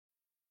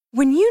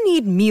When you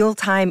need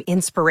mealtime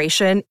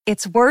inspiration,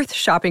 it's worth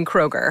shopping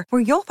Kroger,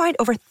 where you'll find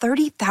over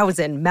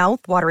 30,000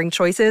 mouth-watering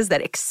choices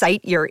that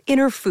excite your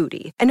inner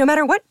foodie. And no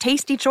matter what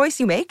tasty choice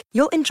you make,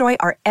 you'll enjoy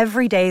our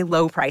everyday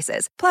low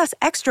prices, plus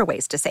extra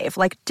ways to save,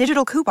 like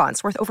digital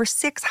coupons worth over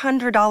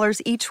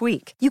 $600 each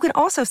week. You can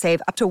also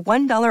save up to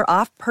 $1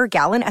 off per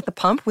gallon at the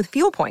pump with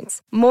fuel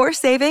points. More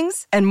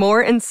savings and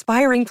more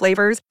inspiring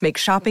flavors make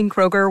shopping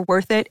Kroger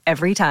worth it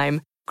every time.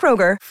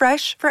 Kroger,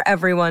 fresh for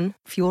everyone.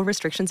 Fuel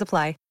restrictions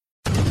apply.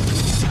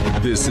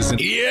 This is an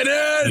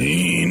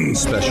ENN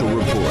special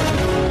report.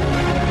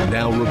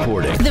 Now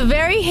reporting. The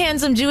very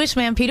handsome Jewish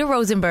man, Peter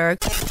Rosenberg.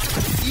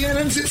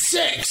 ENN's at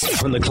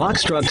 6. When the clock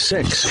struck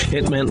 6,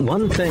 it meant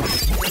one thing.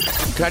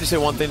 Can I just say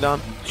one thing, Don?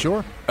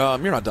 Sure. You're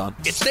not Don.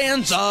 It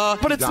stands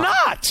up, but it's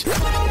not.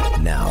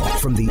 Now,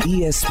 from the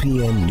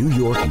ESPN New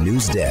York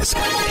news desk,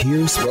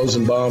 here's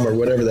Rosenbaum or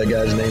whatever that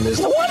guy's name is.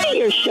 No wonder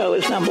your show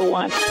is number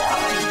one.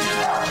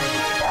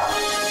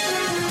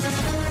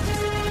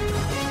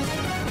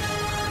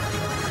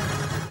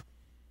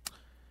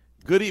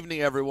 Good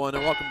evening, everyone,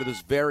 and welcome to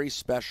this very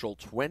special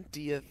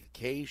 20th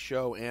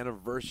K-Show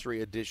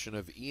anniversary edition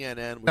of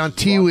ENN. On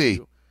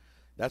TV.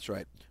 That's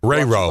right.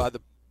 Ray Rowe.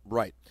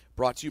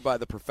 Brought to you by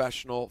the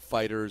Professional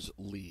Fighters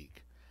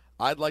League.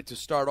 I'd like to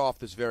start off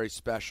this very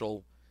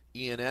special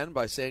ENN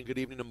by saying good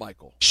evening to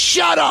Michael.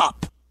 Shut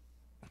up!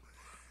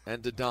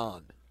 And to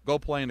Don. Go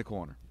play in the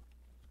corner.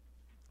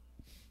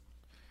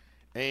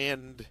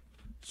 And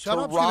Shut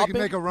to up Robin. so they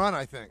can make a run,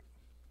 I think.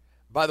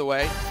 By the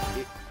way...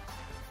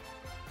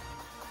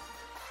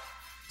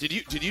 Did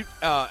you,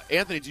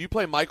 Anthony, did you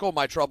play Michael,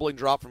 my troubling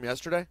drop from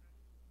yesterday?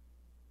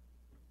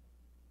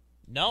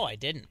 No, I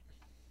didn't.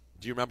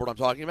 Do you remember what I'm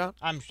talking about?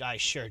 I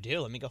sure do.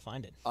 Let me go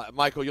find it.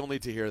 Michael, you'll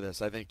need to hear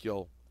this. I think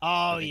you'll.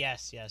 Oh,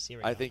 yes. Here we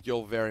go. I think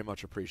you'll very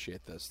much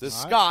appreciate this. This is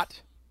All right.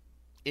 Scott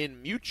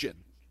in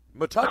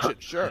Metuchen,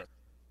 sure.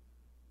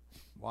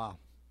 Wow.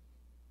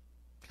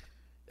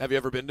 Have you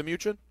ever been to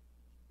Metuchen?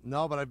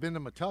 No, but I've been to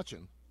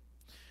Metuchen.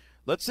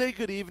 Let's say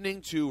good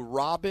evening to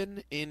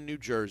Robin in New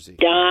Jersey.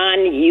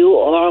 Don, you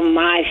are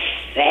my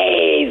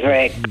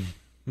favorite.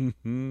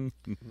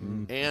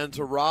 And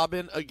to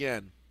Robin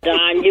again.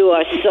 Don, you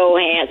are so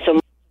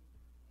handsome.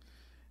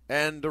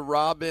 And to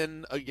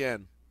Robin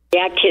again.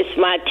 I kiss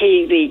my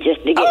TV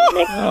just to get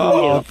next to you.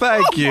 Oh,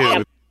 thank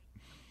you.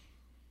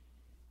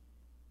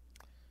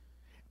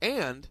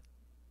 And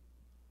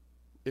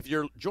if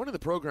you're joining the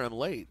program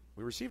late,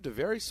 we received a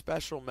very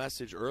special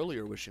message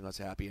earlier wishing us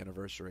happy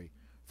anniversary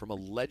from a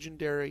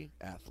legendary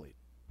athlete.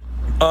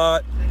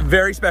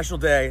 Very special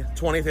day,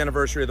 20th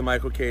anniversary of the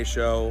Michael K.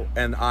 Show,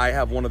 and I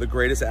have one of the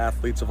greatest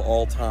athletes of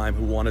all time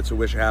who wanted to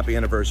wish a happy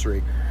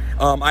anniversary.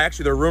 There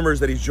are rumors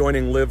that he's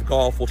joining Live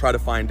Golf. We'll try to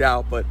find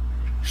out, but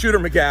Shooter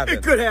McGavin.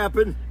 It could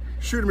happen.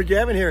 Shooter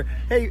McGavin here.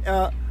 Hey,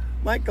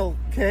 Michael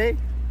K.,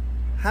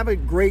 have a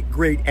great,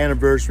 great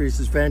anniversary. This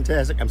is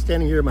fantastic. I'm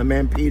standing here with my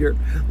man Peter.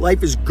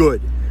 Life is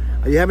good.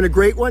 Are you having a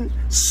great one?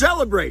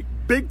 Celebrate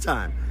big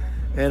time.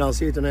 And I'll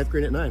see you at the 9th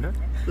grade at 9, huh?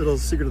 Little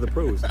secret of the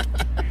pros.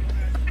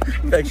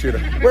 Thanks,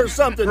 Shooter. Wear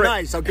something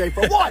nice, okay,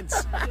 for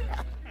once.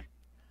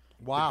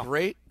 Wow. The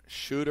great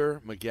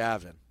Shooter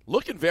McGavin.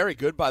 Looking very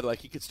good, by the way.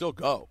 He could still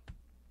go.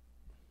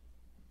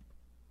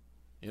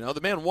 You know, the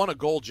man won a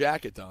gold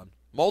jacket, Don.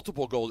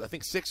 Multiple gold. I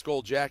think 6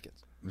 gold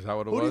jackets. Is that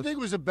what it Who was? do you think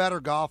was a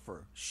better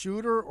golfer,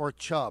 Shooter or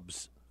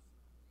Chubbs?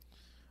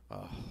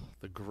 Oh,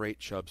 the great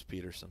Chubbs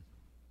Peterson.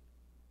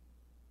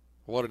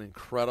 What an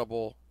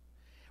incredible...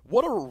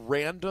 What a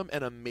random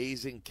and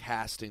amazing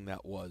casting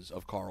that was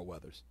of Carl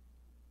Weathers.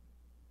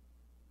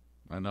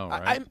 I know,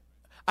 right?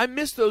 I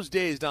miss those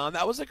days, Don.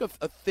 That was like a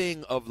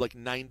thing of like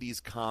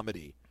 90s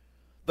comedy.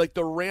 Like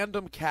the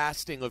random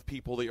casting of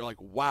people that you're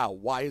like, wow,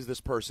 why is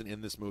this person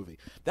in this movie?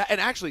 And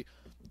actually,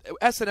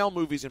 SNL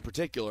movies in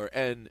particular.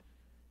 And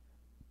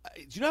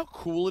do you know how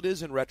cool it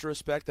is in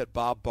retrospect that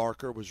Bob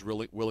Barker was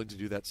really willing to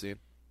do that scene?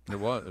 It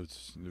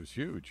was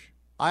huge.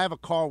 I have a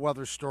Carl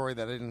Weathers story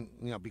that I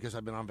didn't, because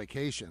I've been on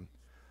vacation.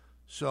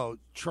 So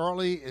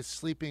Charlie is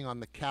sleeping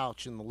on the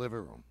couch in the living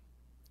room.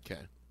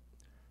 Okay.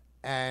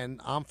 And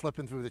I'm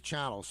flipping through the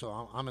channel,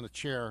 so I'm in a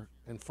chair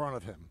in front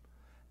of him.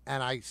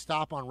 And I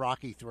stop on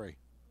Rocky 3.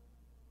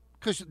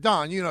 Because,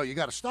 Don, you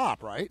got to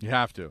stop, right? You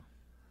have to.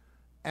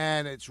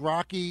 And it's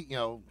Rocky,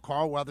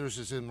 Carl Weathers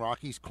is in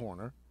Rocky's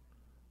corner.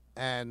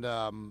 And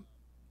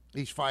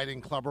he's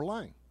fighting Clubber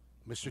Lang,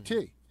 Mr.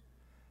 T.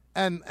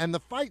 And the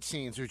fight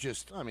scenes are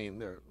just,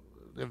 they're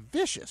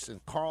vicious.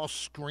 And Carl's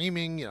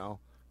screaming,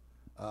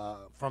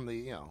 from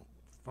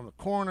the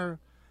corner,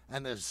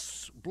 and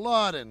there's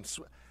blood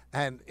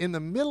and in the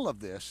middle of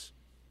this,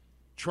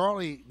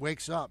 Charlie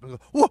wakes up and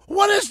goes,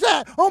 "What is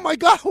that? Oh my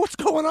God, what's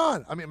going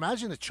on?"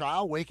 Imagine a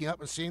child waking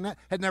up and seeing that.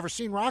 Had never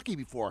seen Rocky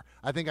before.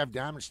 I think I've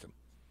damaged him.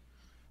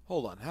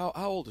 Hold on, how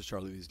old is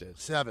Charlie these days?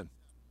 7.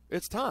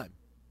 It's time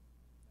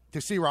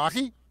To see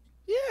Rocky?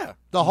 Yeah,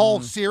 The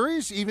whole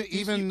series,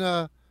 even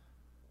the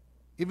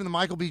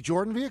Michael B.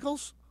 Jordan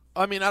vehicles.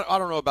 I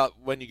don't know about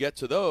when you get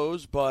to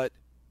those, but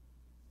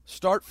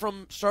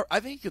I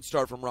think he could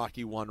start from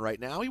Rocky 1 right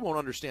now. He won't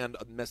understand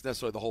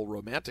necessarily the whole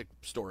romantic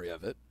story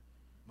of it.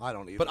 I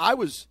don't either. But I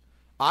was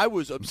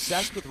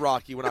obsessed with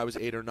Rocky when I was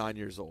 8 or 9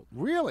 years old.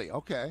 Really?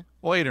 Okay.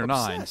 Well, 8 or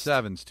 9. Obsessed.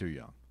 7's too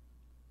young.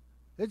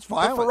 It's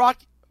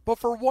violent. But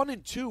for 1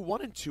 and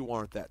 2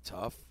 aren't that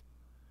tough.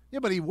 Yeah,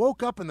 but he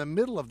woke up in the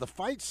middle of the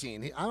fight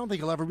scene. I don't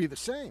think he'll ever be the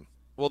same.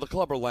 Well, the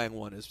Clubber Lang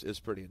one is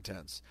pretty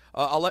intense.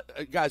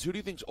 Guys, who do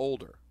you think's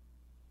older,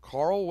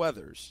 Carl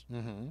Weathers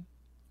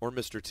or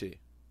Mr. T?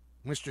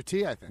 Mr.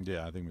 T, I think.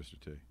 Yeah, I think Mr.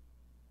 T.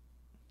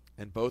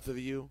 And both of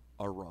you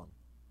are wrong.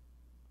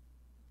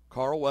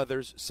 Carl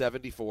Weathers,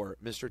 74.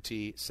 Mr.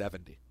 T,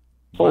 70.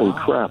 Holy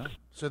crap.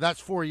 So that's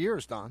 4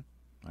 years, Don.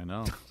 I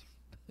know.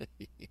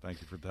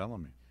 Thank you for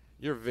telling me.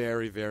 You're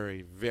very,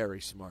 very,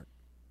 very smart.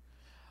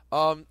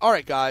 All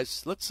right,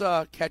 guys, let's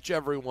catch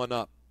everyone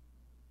up,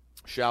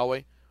 shall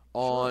we,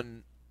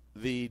 on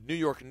the New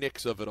York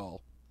Knicks of it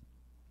all.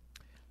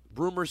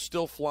 Rumors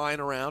still flying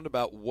around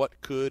about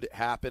what could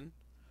happen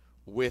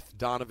with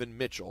Donovan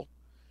Mitchell.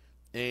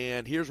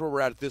 And here's where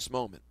we're at this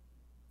moment.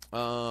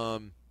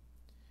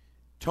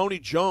 Tony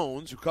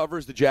Jones, who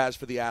covers the Jazz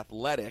for The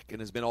Athletic and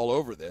has been all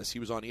over this, he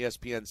was on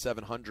ESPN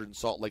 700 in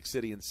Salt Lake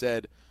City and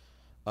said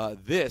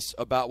this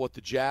about what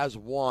the Jazz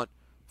want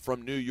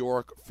from New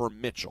York for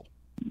Mitchell.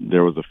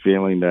 There was a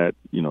feeling that,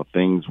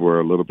 things were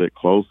a little bit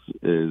close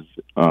as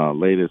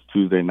late as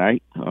Tuesday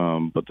night,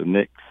 but the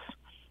Knicks,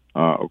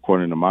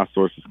 according to my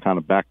sources, kind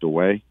of backed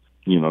away.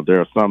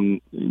 There are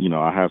some,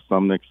 I have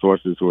some Knicks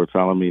sources who are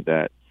telling me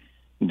that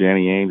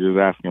Danny Ainge is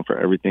asking for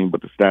everything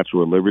but the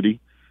Statue of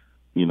Liberty.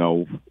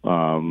 I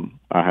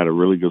had a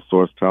really good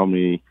source tell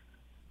me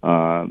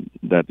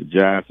that the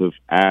Jazz have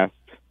asked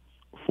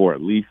for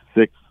at least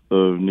 6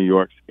 of New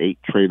York's 8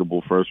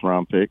 tradable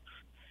first-round picks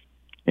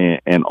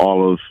and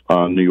all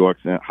of New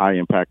York's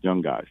high-impact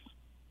young guys.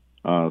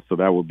 So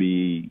that would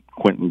be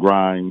Quentin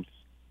Grimes,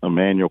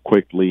 Emmanuel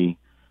Quickley,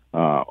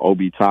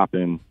 Obi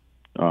Toppin,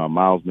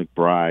 Miles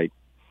McBride.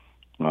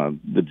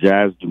 The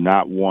Jazz do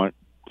not want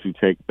to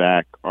take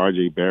back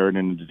R.J. Barrett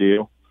in the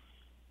deal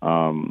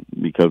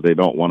because they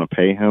don't want to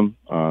pay him.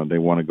 They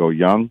want to go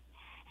young.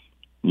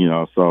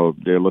 So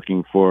they're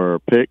looking for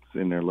picks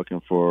and they're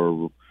looking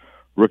for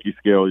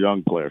rookie-scale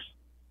young players.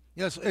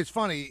 Yes, it's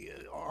funny.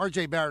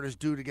 R.J. Barrett is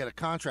due to get a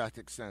contract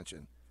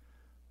extension,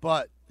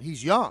 but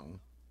he's young.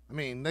 I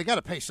mean, they got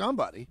to pay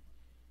somebody.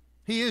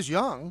 He is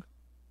young.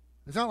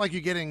 It's not like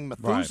you're getting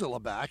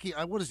Methuselah back.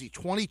 What is he,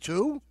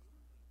 22?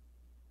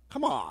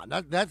 Come on,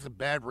 that's a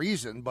bad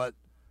reason. But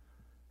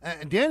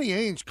and Danny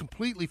Ainge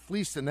completely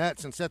fleeced the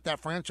Nets and set that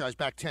franchise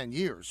back 10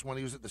 years when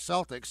he was at the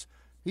Celtics.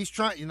 He's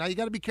trying. Now you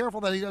got to be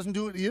careful that he doesn't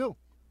do it to you.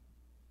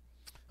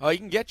 Oh, he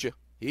can get you.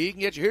 He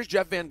can get you. Here's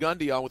Jeff Van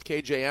Gundy on with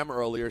KJM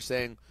earlier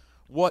saying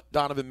what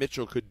Donovan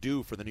Mitchell could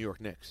do for the New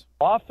York Knicks.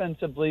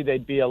 Offensively,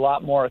 they'd be a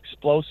lot more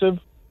explosive.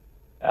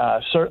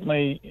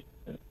 Certainly,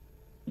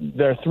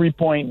 their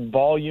three-point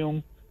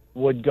volume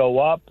would go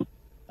up.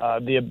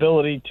 The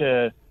ability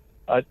to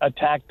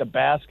attack the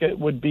basket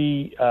would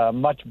be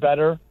much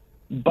better.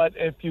 But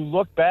if you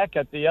look back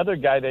at the other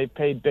guy they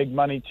paid big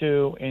money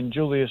to in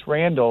Julius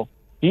Randle,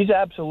 he's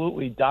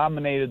absolutely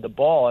dominated the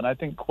ball. And I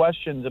think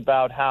questions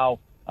about how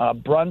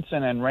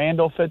Brunson and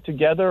Randle fit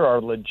together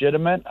are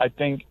legitimate. I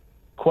think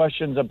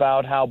questions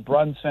about how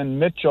Brunson,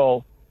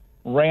 Mitchell,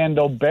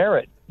 Randle,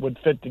 Barrett would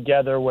fit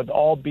together with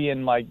all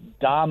being like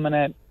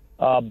dominant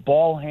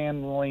ball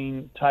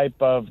handling type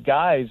of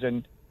guys,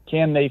 and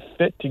can they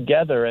fit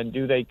together and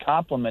do they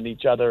complement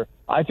each other?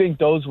 I think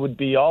those would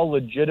be all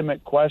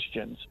legitimate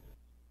questions.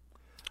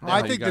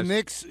 I think the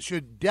Knicks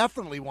should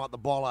definitely want the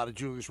ball out of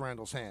Julius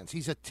Randle's hands.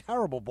 He's a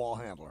terrible ball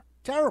handler.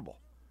 Terrible.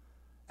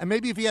 And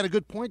maybe if he had a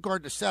good point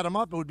guard to set him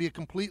up, it would be a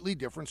completely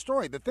different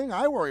story. The thing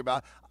I worry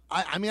about,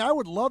 I mean, I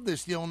would love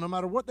this deal no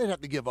matter what they'd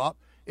have to give up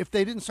if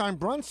they didn't sign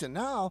Brunson.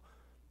 Now,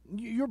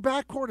 your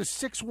backcourt is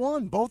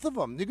 6'1", both of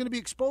them. They're going to be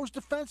exposed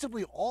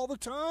defensively all the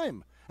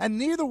time. And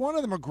neither one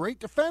of them are great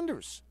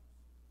defenders.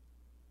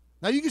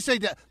 Now, you can say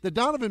that the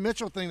Donovan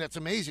Mitchell thing, that's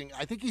amazing.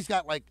 I think he's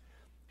got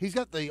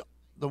the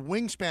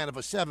wingspan of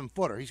a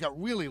 7-footer. He's got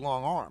really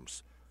long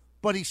arms.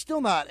 But he's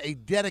still not a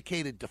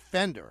dedicated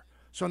defender.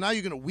 So now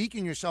you're going to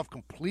weaken yourself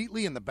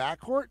completely in the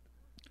backcourt?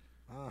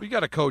 You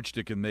got a coach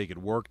that can make it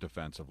work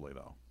defensively,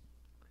 though.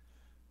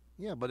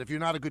 Yeah, but if you're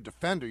not a good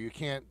defender, you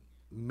can't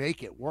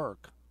make it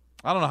work.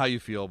 I don't know how you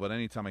feel, but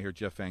anytime I hear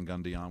Jeff Van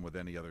Gundy on with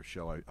any other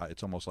show,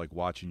 it's almost like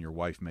watching your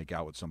wife make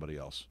out with somebody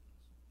else.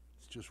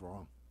 It's just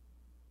wrong.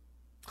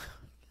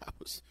 That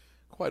was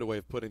quite a way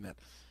of putting that.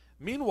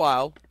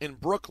 Meanwhile, in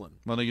Brooklyn.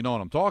 Well, you know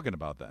what I'm talking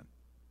about then.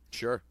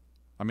 Sure.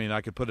 I mean,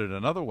 I could put it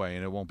another way,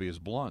 and it won't be as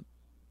blunt.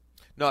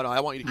 No, I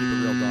want you to keep it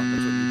real, Don.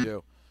 That's what you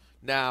do.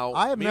 Now,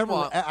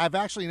 I've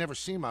actually never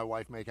seen my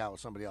wife make out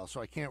with somebody else,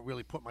 so I can't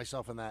really put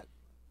myself in that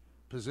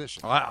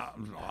position.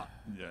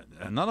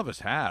 None of us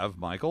have,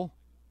 Michael.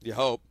 You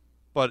hope,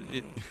 but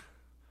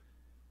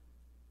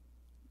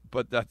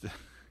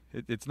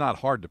it's not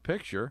hard to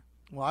picture.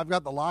 Well, I've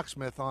got the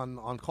locksmith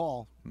on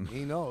call.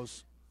 He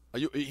knows.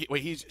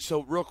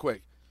 So real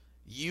quick,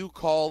 you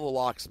call the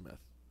locksmith.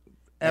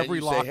 Every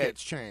you say, lock hey,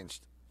 gets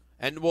changed.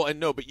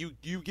 But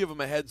you give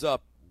them a heads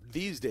up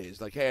these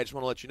days. Like, hey, I just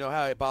want to let you know,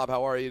 hi, Bob,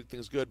 how are you?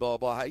 Things good, blah,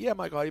 blah, blah. Yeah,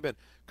 Michael, how you been?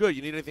 Good.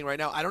 You need anything right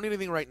now? I don't need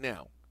anything right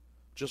now.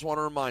 Just want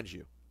to remind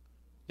you,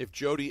 if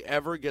Jody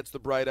ever gets the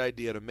bright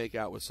idea to make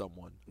out with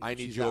someone, I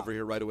need you over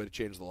here right away to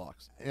change the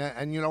locks.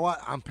 And you know what?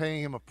 I'm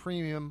paying him a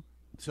premium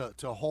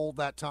to hold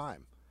that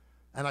time.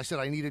 And I said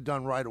I need it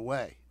done right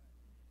away.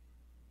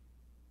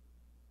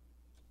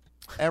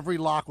 Every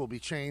lock will be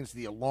changed.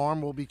 The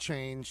alarm will be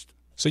changed.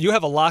 So you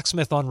have a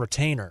locksmith on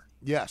retainer?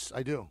 Yes,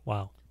 I do.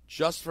 Wow.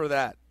 Just for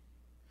that.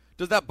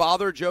 Does that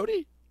bother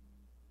Jody?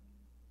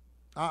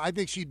 I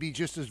think she'd be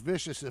just as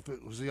vicious if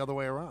it was the other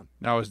way around.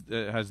 Now,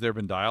 has there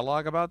been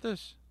dialogue about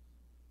this?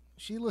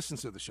 She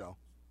listens to the show.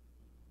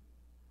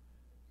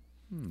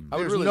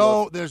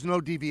 There's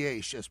no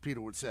deviation, as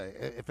Peter would say.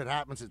 If it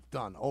happens, it's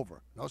done.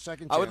 Over. No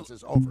second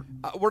chances. Over.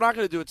 We're not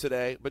going to do it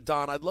today, but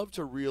Don, I'd love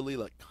to really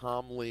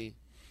calmly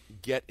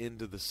get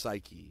into the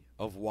psyche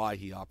of why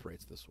he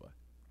operates this way.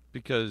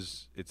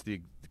 Because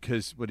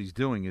what he's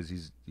doing is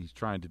he's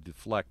trying to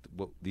deflect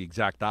the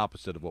exact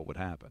opposite of what would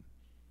happen.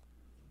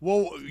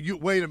 Well,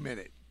 wait a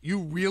minute. You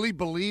really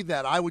believe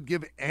that I would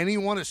give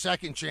anyone a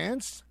second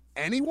chance?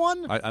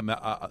 Anyone?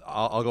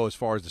 I'll go as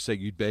far as to say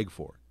you'd beg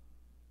for it.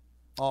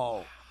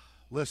 Oh,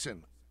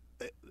 listen.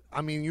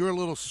 I mean, you're a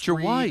little your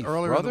wife,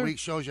 earlier brother. in the week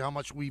shows you how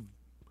much we've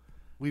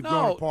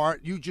grown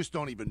apart. You just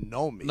don't even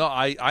know me. No,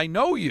 I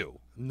know you.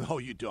 No,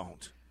 you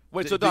don't.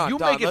 Wait, so Don, you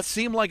make it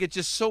seem like it's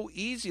just so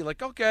easy.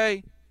 Like,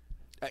 okay.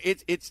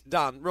 It's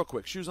Don, real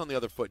quick. Shoes on the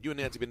other foot. You and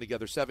Nancy have been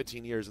together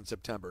 17 years in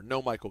September.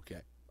 No Michael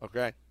K.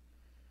 Okay?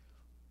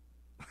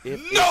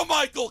 No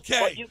Michael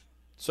K.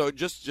 So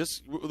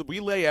just we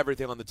lay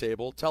everything on the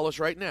table. Tell us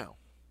right now.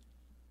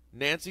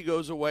 Nancy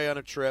goes away on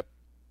a trip.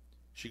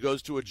 She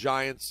goes to a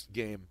Giants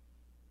game.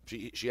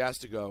 She has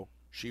to go.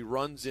 She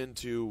runs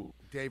into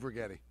Dave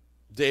Righetti.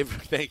 Dave,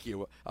 thank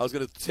you. I was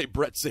going to say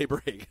Brett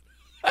Saberhagen.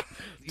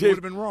 You would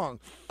have been wrong.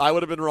 I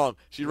would have been wrong.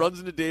 She runs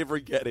into Dave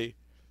Righetti.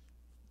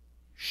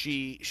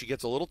 She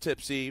gets a little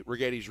tipsy.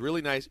 Righetti's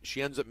really nice.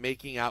 She ends up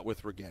making out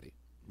with Righetti.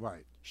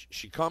 Right.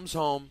 She comes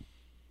home.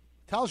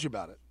 Tells you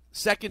about it.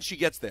 Second she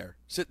gets there.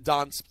 Sit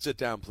down,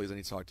 please. I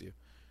need to talk to you.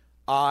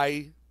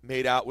 I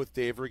made out with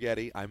Dave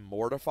Righetti. I'm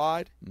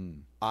mortified.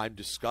 I'm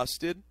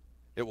disgusted.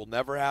 It will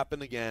never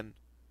happen again.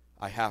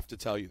 I have to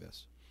tell you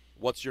this.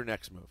 What's your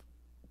next move?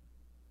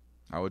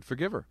 I would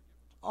forgive her.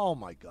 Oh,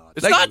 my God.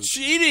 It's not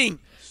cheating.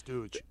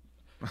 Stooge.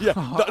 Yeah,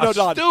 no,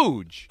 Don.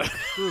 Stooge.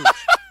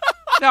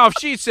 Now, if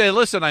she said,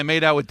 listen, I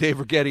made out with Dave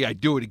Righetti,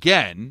 I'd do it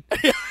again,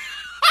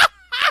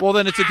 well,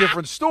 then it's a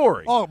different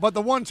story. Oh, but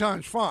the one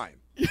time's fine.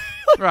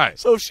 Right.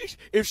 So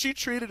if she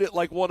treated it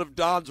like one of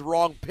Don's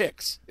wrong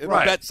picks in the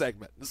bet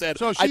segment and said,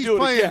 so I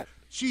do it again.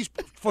 She's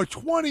for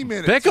 20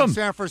 minutes Pick 'em. in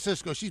San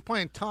Francisco. She's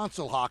playing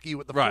tonsil hockey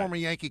with the former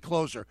Yankee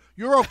closer.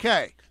 You're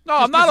okay. No,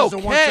 I'm not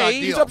okay.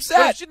 He's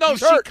upset.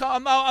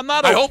 I'm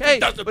not I okay. hope he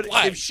doesn't but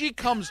play. if she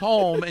comes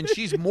home and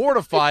she's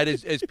mortified,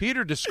 as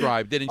Peter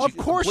described it, and she's of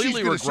course completely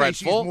she's going to say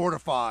she's regretful.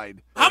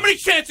 mortified. How many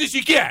chances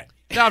you get?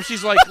 Now, if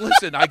she's like,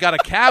 listen, I got a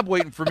cab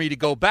waiting for me to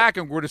go back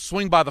and we're to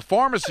swing by the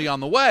pharmacy on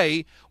the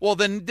way, well,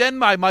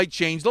 then I might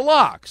change the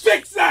locks.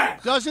 Fix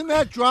that! Doesn't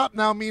that drop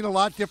now mean a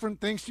lot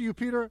different things to you,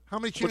 Peter? How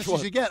many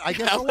chances you get? I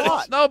guess a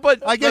lot. No,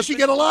 but I guess you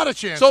get a lot of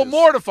chances. So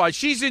mortified.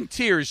 She's in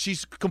tears.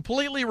 She's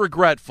completely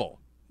regretful.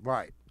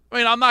 Right. I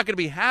mean, I'm not going to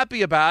be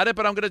happy about it,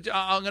 but I'm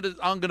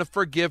gonna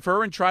forgive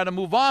her and try to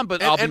move on. But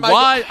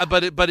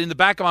But in the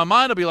back of my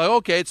mind, I'll be like,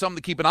 okay, it's something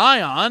to keep an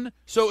eye on.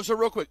 So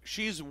real quick,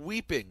 she's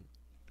weeping.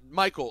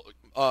 Michael,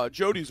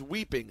 Jody's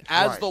weeping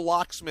as the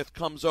locksmith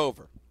comes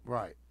over.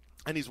 Right.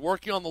 And he's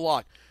working on the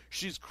lock.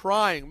 She's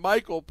crying,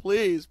 Michael,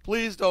 please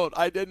don't.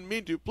 I didn't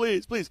mean to.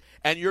 Please.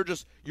 And you're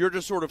just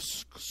sort of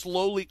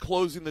slowly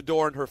closing the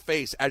door in her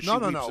face as she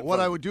weeps. No. What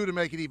I would do to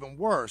make it even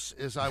worse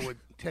is I would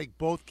take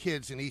both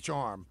kids in each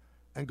arm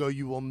and go,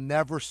 you will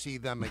never see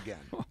them again.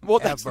 Well,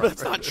 that's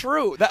not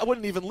true. That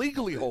wouldn't even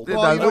legally hold.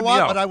 Well, you know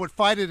what? But I would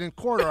fight it in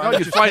court, or I would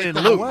just fight take it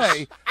them loose.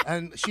 away,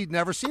 and she'd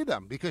never see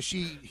them because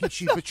she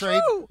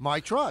betrayed my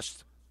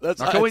trust. Now,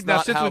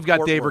 since we've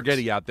got Dave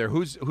Righetti out there,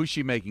 who's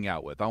she making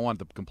out with? I want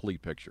the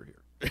complete picture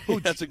here.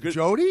 That's a good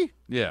Jody?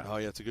 Yeah. Oh,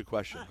 yeah, it's a good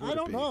question. I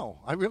don't know.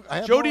 I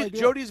have Jody, no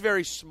idea. Jody's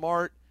very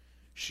smart.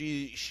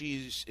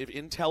 She's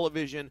in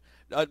television.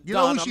 You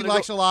know who she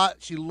likes a lot?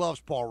 She loves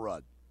Paul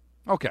Rudd.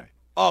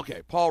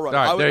 Okay, Paul Rudd.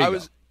 All right,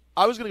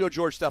 I was going to go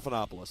George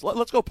Stephanopoulos.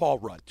 Let's go Paul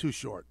Rudd. Too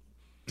short.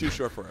 Too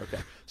short for her.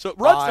 Okay. So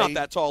Rudd's not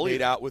that tall.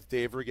 Made out with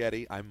Dave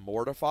Righetti. I'm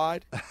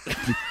mortified.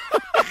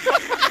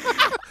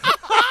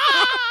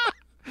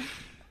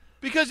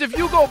 Because if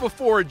you go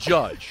before a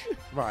judge,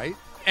 right,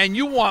 and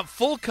you want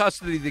full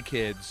custody of the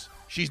kids,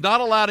 she's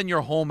not allowed in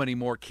your home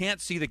anymore, can't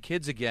see the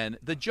kids again,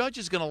 the judge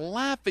is going to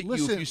laugh at you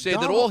if you say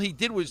that all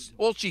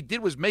she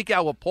did was make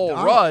out with Paul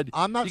Rudd.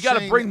 You got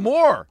to bring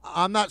more.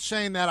 I'm not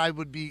saying that I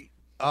would be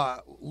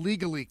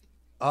legally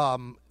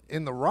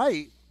in the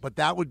right, but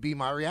that would be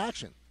my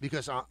reaction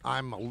because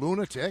I'm a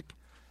lunatic,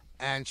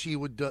 and she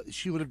would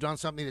have done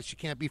something that she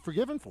can't be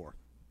forgiven for.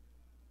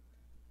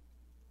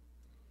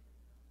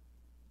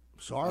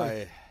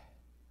 Sorry.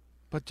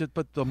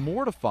 But the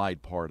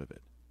mortified part of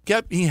it.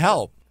 Get me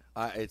help.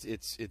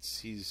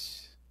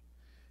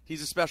 He's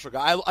a special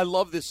guy. I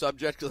love this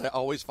subject because I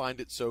always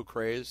find it so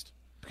crazed.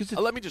 Because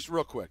let me just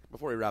real quick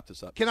before we wrap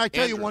this up. Can I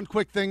tell you one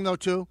quick thing though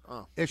too?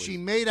 If please. she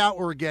made out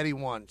with Rigetti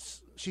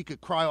once, she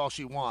could cry all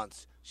she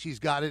wants. She's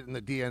got it in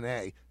the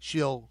DNA.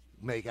 She'll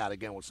make out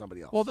again with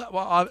somebody else.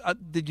 Well,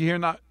 did you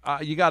hear?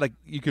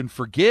 You can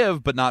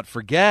forgive but not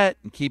forget,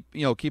 and keep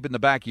it in the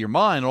back of your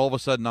mind. And all of a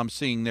sudden, I'm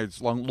seeing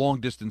there's long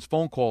distance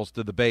phone calls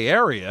to the Bay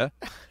Area.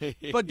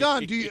 But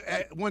Don, do you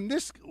when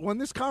this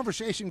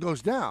conversation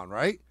goes down,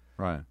 right?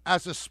 Right.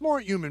 As a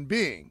smart human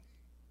being,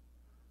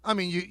 I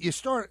mean,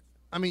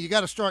 you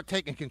got to start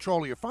taking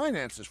control of your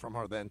finances from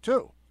her then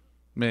too.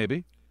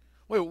 Maybe.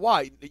 Wait,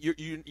 why?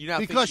 You now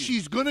because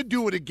she's going to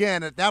do it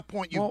again. At that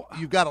point,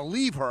 you've got to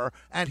leave her,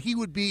 and he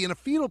would be in a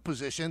fetal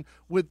position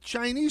with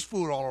Chinese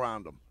food all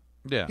around him.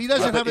 Yeah, he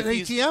doesn't have an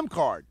ATM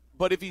card.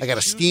 But if he's I got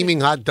a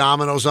steaming hot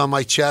Domino's on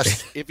my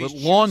chest. If he's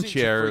with lawn choosing to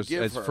chairs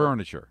forgive as her-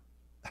 furniture.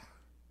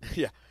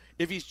 Yeah,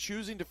 if he's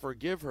choosing to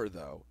forgive her,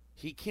 though,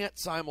 he can't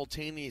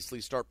simultaneously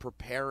start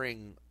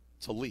preparing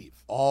to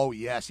leave. Oh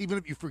yes, even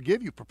if you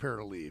forgive, you prepare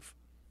to leave.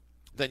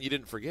 Then you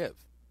didn't forgive.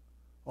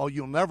 Oh,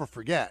 you'll never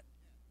forget.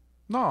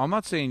 No, I'm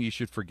not saying you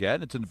should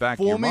forget. It's in the back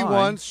Fool of your mind. me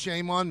once,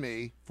 shame on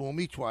me. Fool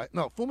me twice.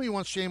 No, fool me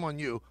once, shame on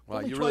you. Fool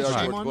Wow, me you twice, really are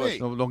shame George on Bush. me.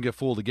 Don't get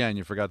fooled again.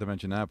 You forgot to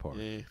mention that part.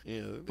 Yeah.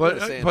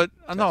 But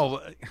no.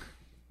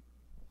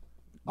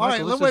 All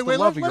right, Michael, this wait, is the love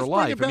let's of your bring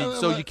life. it back.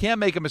 So you can't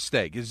make a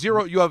mistake. It's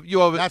zero. You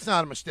have. That's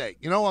not a mistake.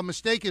 You know, a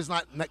mistake is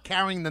not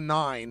carrying the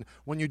 9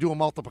 when you do a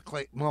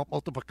multiplication.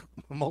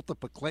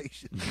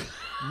 Multiplication.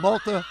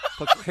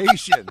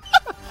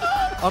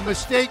 A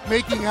mistake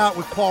making out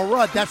with Paul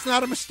Rudd. That's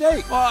not a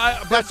mistake.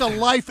 That's a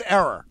life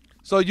error.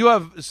 So you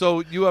have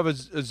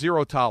a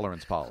zero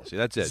tolerance policy.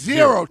 That's it.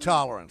 Zero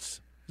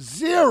tolerance.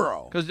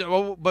 Zero. Because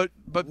but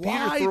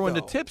Peter threw in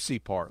the tipsy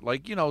part.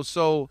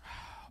 So.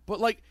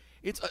 But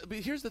but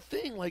here's the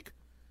thing.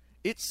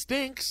 It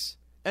stinks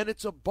and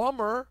it's a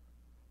bummer.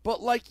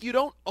 But you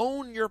don't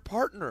own your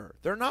partner.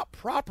 They're not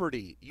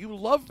property. You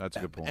love them. That's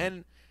a good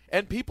point.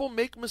 And people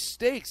make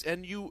mistakes,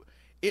 and you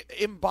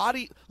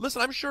embody.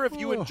 Listen, I'm sure if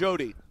you and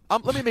Jody,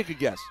 let me make a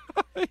guess.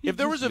 If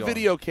there was a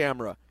video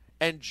camera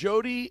and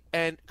Jody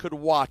could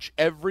watch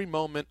every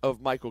moment of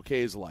Michael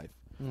K's life,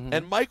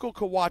 and Michael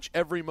could watch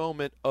every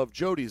moment of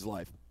Jody's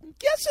life, I'm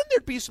guessing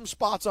there'd be some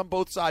spots on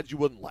both sides you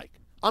wouldn't like.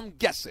 I'm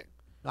guessing.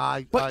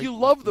 But you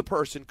love the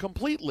person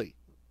completely.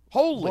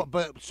 Wholly.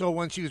 But so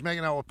when she was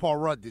making out with Paul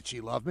Rudd, did she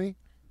love me?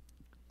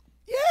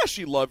 Yeah,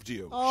 she loved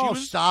you. Oh,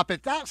 stop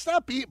it!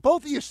 Stop being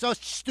both of you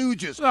such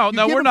stooges.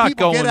 No, we're not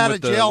going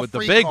with the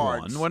big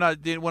cards. one.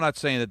 We're not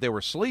saying that they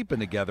were sleeping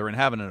together and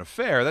having an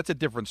affair. That's a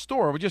different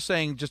story. We're just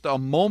saying just a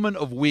moment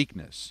of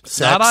weakness. Sex.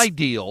 Not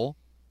ideal.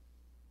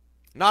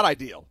 Not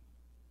ideal.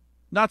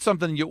 Not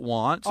something you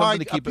want. Something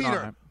to keep an eye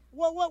on.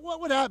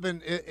 What would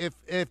happen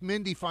if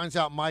Mindy finds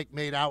out Mike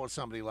made out with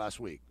somebody last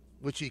week?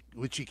 Would she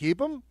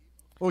keep him,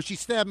 or would she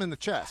stab him in the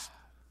chest?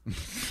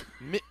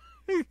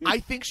 I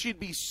think she'd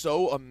be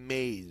so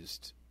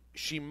amazed.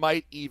 She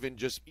might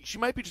just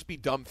be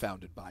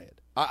dumbfounded by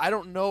it. I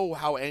don't know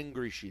how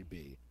angry she'd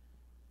be.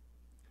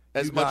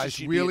 As much as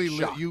she'd really be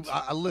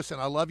shocked. listen.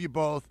 I love you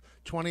both.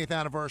 20th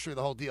anniversary of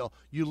the whole deal.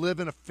 You live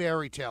in a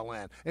fairy tale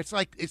land. It's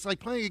like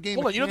playing a game.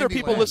 Hold on, there are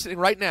people listening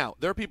right now.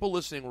 There are people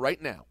listening right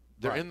now.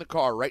 They're in the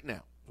car right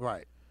now.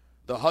 Right.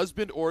 The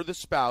husband or the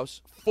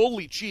spouse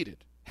fully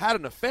cheated, had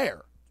an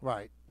affair.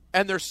 Right.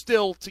 And they're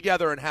still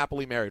together and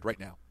happily married right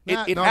now. It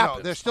happens.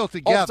 No, they're still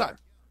together.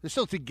 They're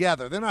still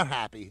together. They're not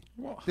happy.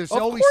 There's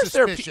always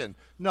suspicion.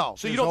 No.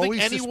 So you don't think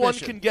anyone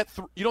can get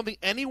through? You don't think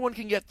anyone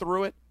can get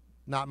through it?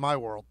 Not in my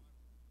world.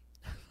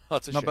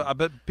 That's a shame.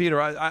 But Peter,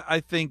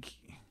 I think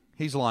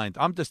he's lying.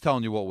 I'm just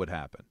telling you what would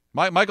happen.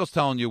 Michael's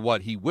telling you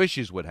what he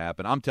wishes would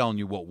happen. I'm telling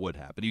you what would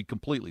happen. He'd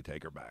completely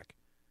take her back.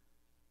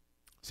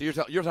 So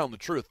you're telling the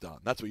truth, Don.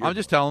 That's what you're. I'm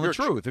just telling the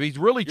truth. If he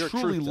really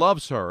truly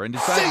loves her and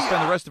decides to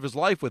spend the rest of his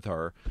life with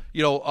her,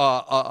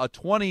 a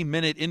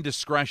 20-minute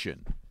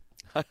indiscretion.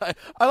 I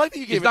like that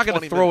you gave. He's not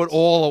going to throw it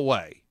all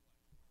away.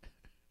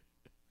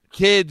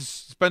 Kids,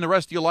 spend the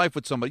rest of your life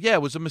with somebody. Yeah,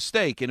 it was a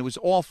mistake and it was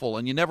awful,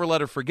 and you never let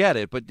her forget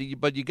it. But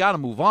you got to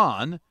move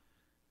on.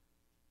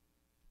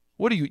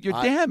 What are you? You're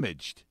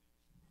damaged.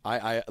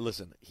 I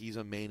listen. He's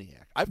a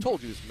maniac. I've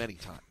told you this many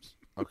times.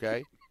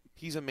 Okay,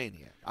 he's a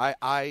maniac.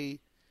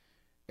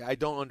 I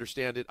don't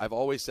understand it. I've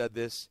always said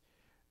this.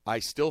 I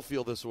still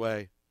feel this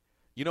way.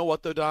 You know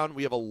what, though, Don?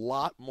 We have a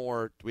lot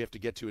more we have to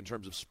get to in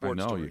terms of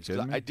sports stories.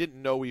 I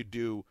didn't know we'd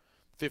do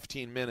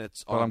 15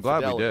 minutes on I'm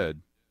glad we did.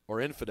 Or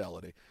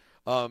infidelity.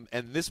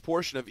 And this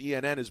portion of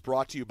ENN is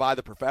brought to you by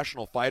the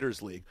Professional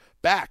Fighters League.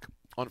 Back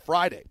on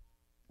Friday,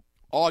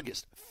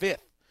 August 5th.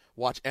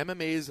 Watch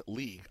MMA's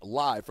League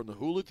live from the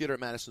Hulu Theater at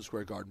Madison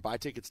Square Garden. Buy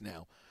tickets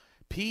now.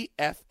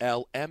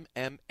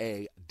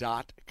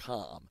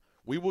 PFLMMA.com.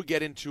 We will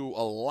get into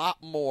a lot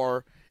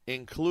more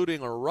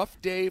including a rough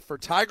day for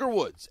Tiger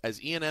Woods as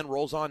ENN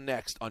rolls on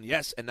next on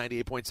Yes and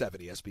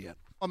 98.7 ESPN.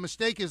 A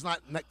mistake is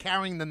not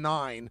carrying the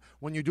 9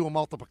 when you do a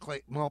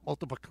multiplication.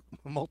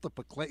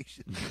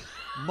 Multiplication.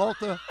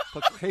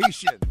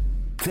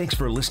 Thanks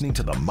for listening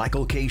to the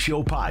Michael K.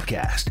 Show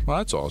podcast. Well,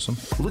 that's awesome.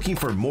 Looking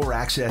for more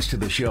access to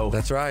the show?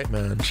 That's right,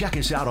 man. Check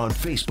us out on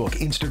Facebook,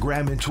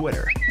 Instagram, and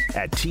Twitter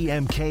at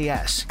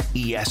TMKS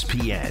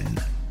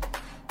ESPN.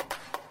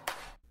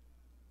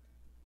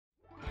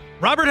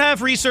 Robert Half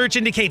research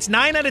indicates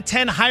 9 out of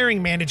 10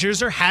 hiring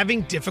managers are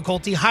having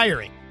difficulty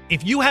hiring.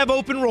 If you have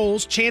open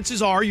roles,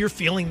 chances are you're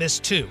feeling this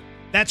too.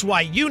 That's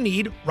why you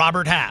need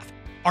Robert Half.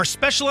 Our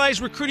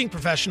specialized recruiting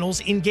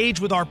professionals engage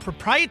with our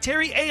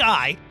proprietary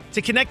AI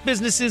to connect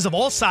businesses of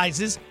all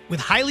sizes with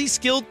highly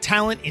skilled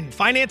talent in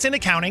finance and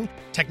accounting,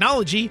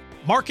 technology,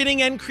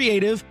 marketing and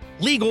creative,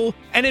 legal,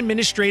 and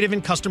administrative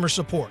and customer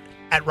support.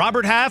 At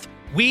Robert Half,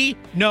 we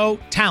know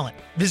talent.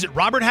 Visit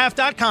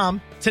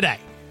roberthalf.com today.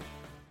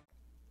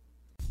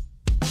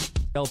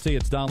 LT,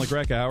 it's Don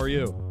LaGreca. How are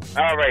you?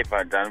 All right,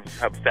 fine, Don.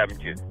 How's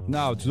 7-2?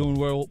 No, it's doing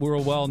real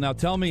well. Now,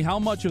 tell me, how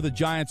much of the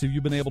Giants have you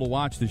been able to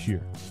watch this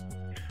year?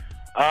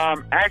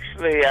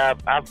 Actually, I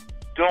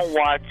don't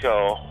watch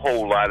a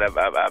whole lot.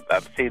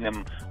 I've seen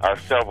them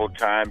several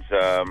times.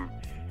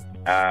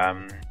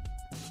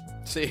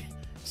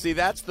 See,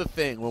 that's the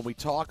thing when we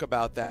talk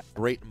about that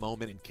great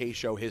moment in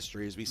K-Show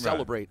history as we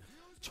celebrate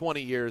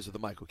 20 years of the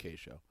Michael K.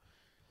 Show.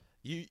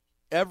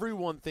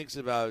 Everyone thinks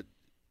about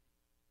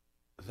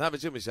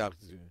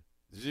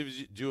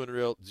doing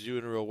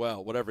real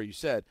well, whatever you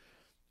said.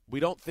 We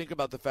don't think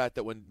about the fact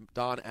that when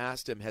Don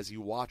asked him, has he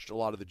watched a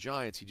lot of the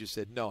Giants, he just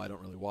said, no, I don't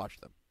really watch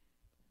them.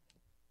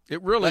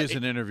 It really is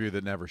an interview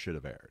that never should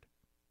have aired.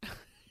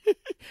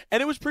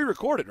 And it was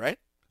pre-recorded, right?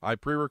 I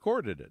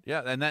pre-recorded it,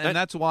 yeah. And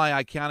that's why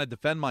I kind of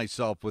defend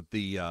myself with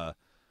the,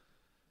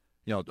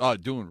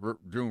 doing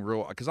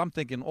real, because I'm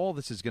thinking all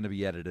this is going to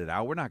be edited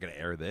out. We're not going to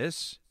air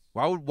this.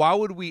 Why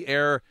would we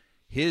air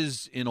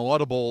his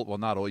inaudible, well,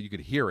 not all, you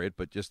could hear it,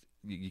 but just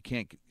you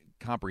can't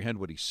comprehend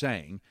what he's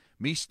saying,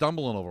 me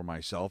stumbling over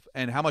myself,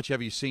 and how much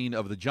have you seen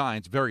of the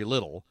Giants? Very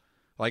little.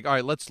 Like, all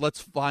right,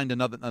 let's find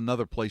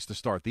another place to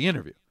start the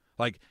interview.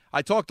 Like,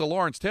 I talked to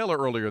Lawrence Taylor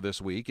earlier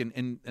this week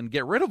and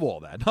get rid of all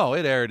that. No,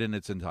 it aired in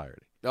its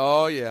entirety.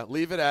 Oh, yeah,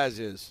 leave it as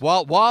is.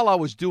 While I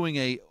was doing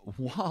a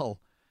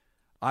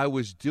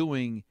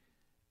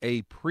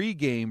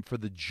pregame for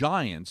the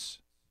Giants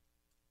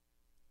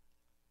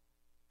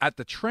at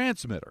the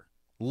transmitter,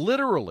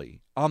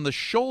 literally on the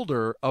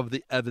shoulder of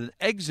an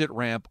exit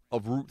ramp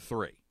of Route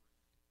 3.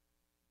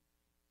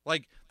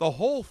 Like, the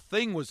whole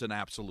thing was an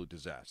absolute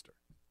disaster.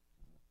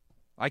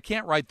 I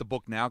can't write the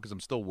book now because I'm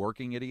still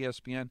working at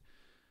ESPN,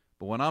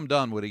 but when I'm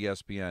done with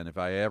ESPN, if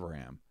I ever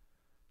am,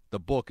 the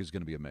book is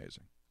going to be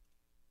amazing.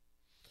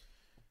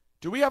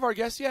 Do we have our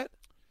guest yet?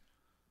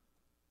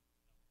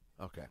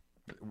 Okay.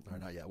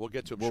 Not yet. We'll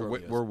get to him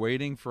shortly. We're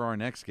waiting for our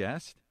next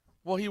guest?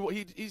 Well,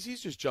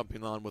 he's just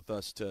jumping on with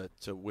us to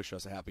wish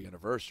us a happy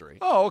anniversary.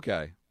 Oh,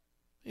 okay.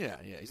 Yeah.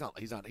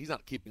 He's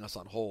not keeping us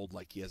on hold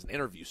like he has an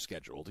interview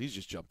scheduled. He's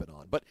just jumping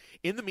on. But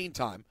in the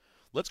meantime,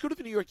 let's go to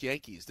the New York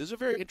Yankees. There's a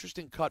very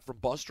interesting cut from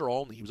Buster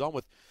Olney. He was on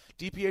with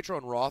DiPietro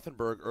and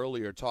Rothenberg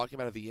earlier talking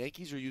about how the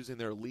Yankees are using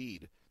their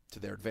lead to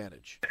their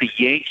advantage. The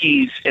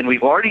Yankees, and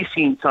we've already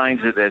seen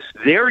signs of this,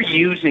 they're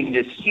using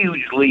this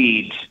huge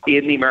lead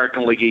in the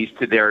American League East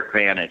to their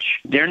advantage.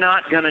 They're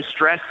not going to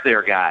stress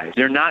their guys.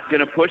 They're not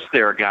going to push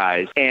their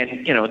guys.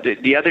 And,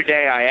 the other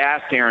day I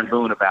asked Aaron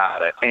Boone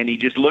about it, and he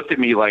just looked at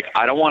me like,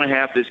 I don't want to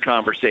have this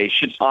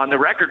conversation on the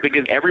record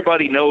because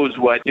everybody knows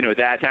what,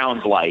 that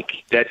sounds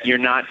like, that you're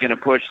not going to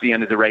push the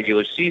end of the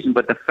regular season.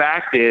 But the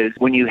fact is,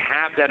 when you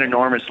have that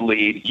enormous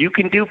lead, you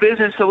can do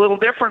business a little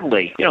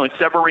differently. In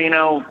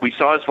Severino, we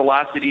saw his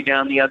velocity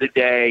down the other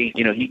day.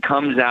 He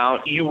comes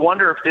out. You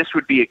wonder if this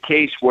would be a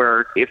case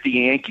where if the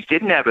Yankees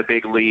didn't have a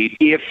big lead,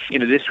 if,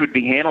 this would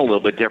be handled a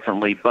little bit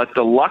differently. But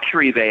the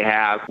luxury they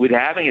have with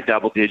having a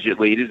double-digit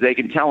lead is they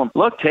can tell them,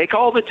 look, take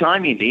all the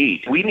time you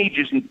need. We need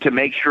just to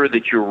make sure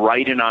that you're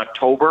right in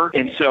October.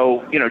 And so,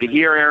 to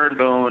hear Aaron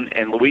Boone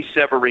and Luis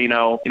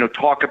Severino,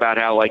 talk about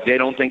how, they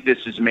don't think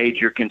this is a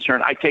major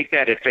concern, I take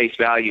that at face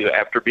value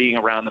after being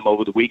around them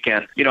over the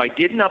weekend. I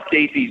didn't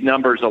update these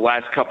numbers the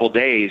last couple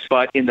days,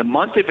 but in the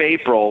month of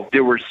April,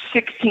 there were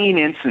 16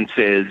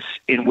 instances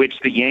in which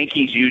the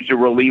Yankees used a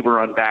reliever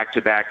on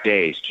back-to-back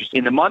days. Just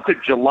in the month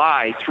of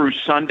July through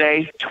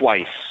Sunday,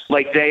 twice.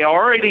 They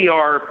already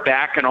are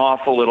backing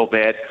off a little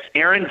bit.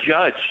 Aaron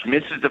Judge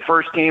misses the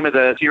first game of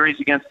the series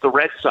against the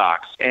Red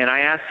Sox. And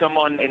I asked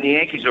someone in the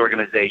Yankees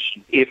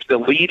organization if the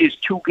lead is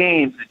 2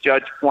 games, the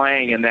Judge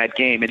playing in that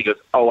game, and he goes,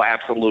 oh,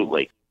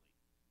 absolutely.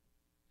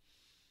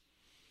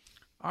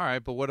 All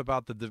right, but what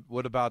about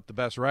the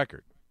best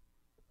record?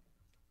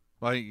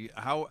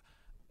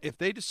 If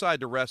they decide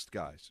to rest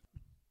guys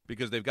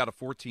because they've got a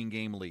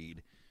 14-game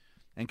lead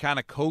and kind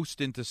of coast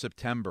into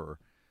September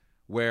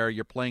where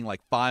you're playing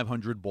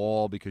 500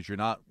 ball because you're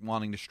not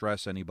wanting to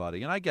stress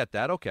anybody, and I get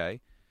that, okay,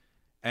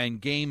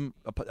 and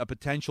a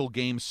potential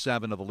Game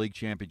 7 of the League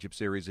Championship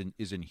Series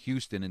is in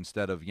Houston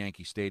instead of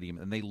Yankee Stadium,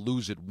 and they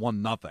lose it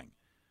 1-0.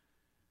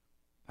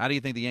 How do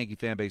you think the Yankee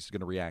fan base is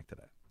going to react to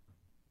that?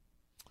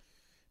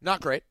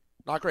 Not great.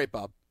 Not great,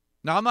 Bob.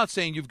 Now, I'm not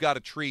saying you've got to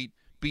treat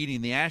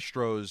beating the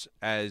Astros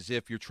as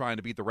if you're trying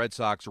to beat the Red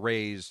Sox,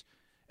 Rays,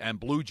 and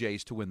Blue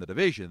Jays to win the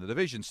division. The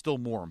division's still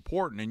more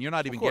important, and you're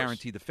not even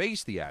guaranteed to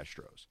face the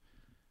Astros.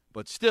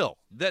 But still,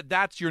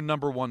 that's your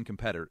number one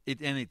competitor.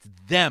 And it's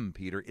them,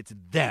 Peter. It's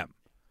them.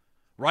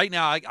 Right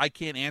now, I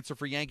can't answer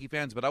for Yankee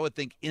fans, but I would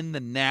think in the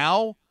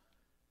now,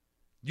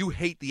 you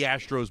hate the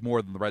Astros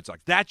more than the Red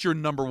Sox. That's your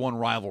number one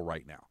rival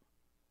right now.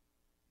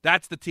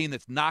 That's the team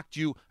that's knocked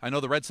you. I know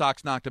the Red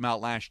Sox knocked them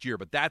out last year,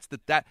 but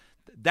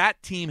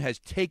that team has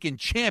taken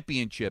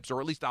championships,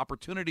 or at least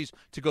opportunities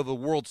to go to the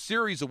World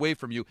Series away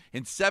from you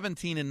in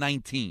 17 and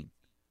 19.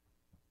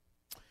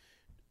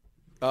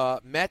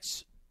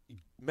 Mets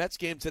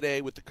game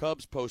today with the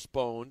Cubs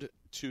postponed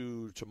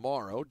to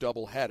tomorrow,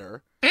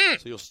 doubleheader.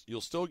 So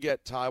you'll still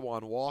get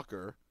Taijuan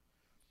Walker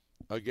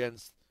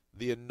against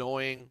the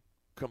annoying,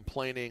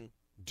 complaining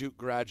Duke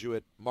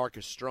graduate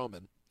Marcus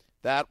Stroman.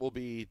 That will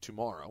be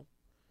tomorrow.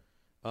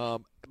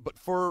 But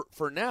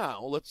for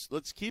now,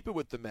 let's keep it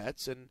with the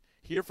Mets and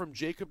hear from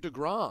Jacob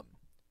deGrom.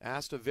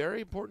 Asked a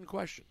very important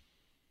question.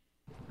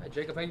 Hi,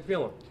 Jacob. How you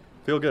feeling?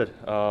 Feel good.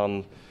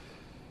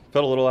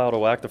 Felt a little out of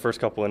whack the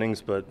first couple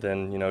innings, but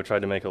then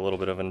tried to make a little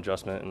bit of an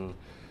adjustment, and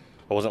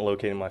I wasn't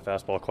locating my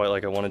fastball quite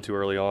like I wanted to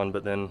early on.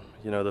 But then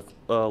the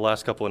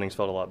last couple innings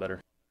felt a lot better.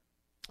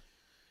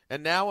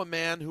 And now a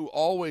man who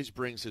always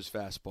brings his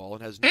fastball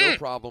and has no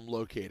problem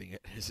locating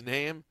it. His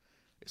name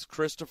is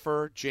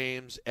Christopher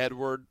James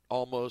Edward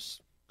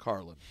Almost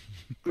Carlin.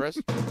 Chris?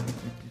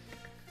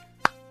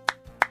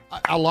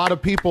 A lot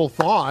of people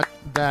thought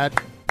that,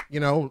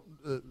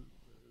 the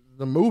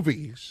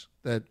movies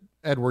that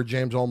Edward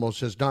James Olmos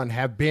has done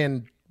have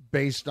been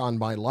based on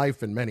my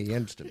life in many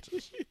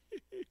instances.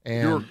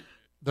 And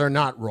they're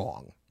not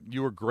wrong.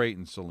 You were great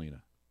in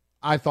Selena.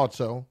 I thought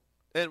so.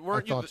 And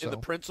weren't you in The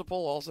Principal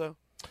also?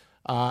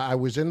 I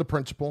was in The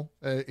Principal.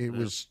 It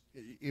was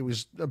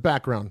a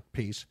background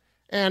piece.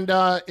 And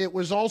it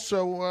was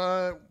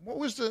also,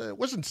 it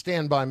wasn't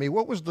Stand By Me.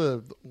 What was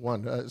the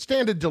one?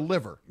 Stand and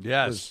Deliver.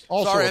 Yes.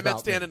 Sorry, I meant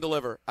Stand and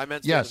Deliver. I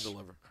meant Stand and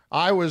Deliver.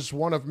 I was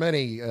one of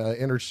many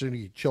inner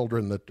city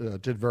children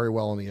that did very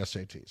well in the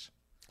SATs.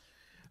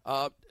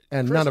 And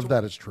Chris, none of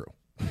that is true.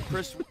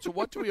 Chris, to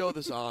what do we owe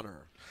this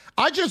honor?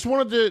 I just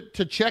wanted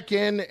to check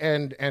in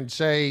and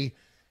say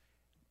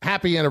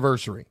happy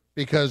anniversary,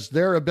 because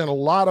there have been a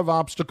lot of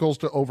obstacles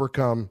to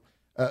overcome,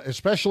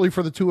 especially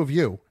for the two of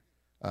you.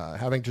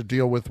 Having to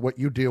deal with what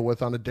you deal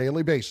with on a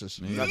daily basis.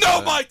 No,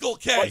 Michael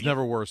K. It's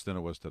never worse than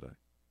it was today.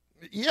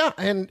 Yeah,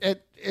 and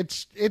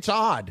it's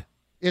odd.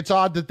 It's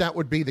odd that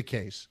would be the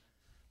case.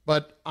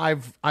 But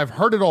I've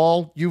heard it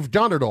all. You've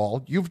done it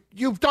all.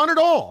 You've done it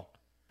all.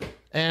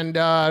 And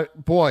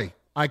boy,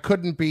 I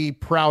couldn't be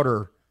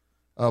prouder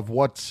of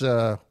what's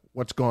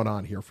gone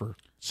on here for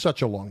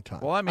such a long time.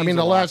 Well,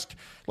 the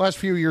last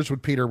few years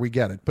with Peter, we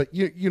get it, but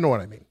you know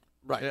what I mean.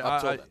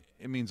 Right.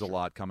 It means a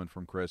lot coming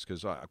from Chris,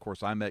 because, of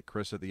course, I met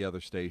Chris at the other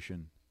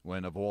station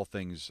when, of all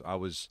things, I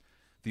was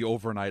the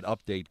overnight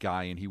update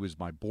guy and he was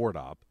my board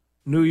op.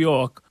 New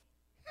York.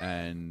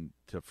 And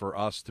for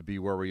us to be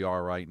where we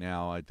are right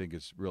now, I think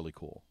it's really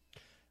cool.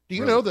 Do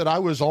you know that I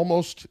was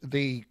almost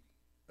the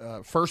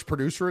first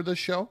producer of this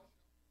show?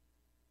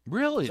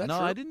 Really? No, true?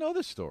 I didn't know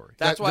this story.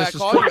 That's why I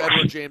call you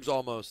Edward James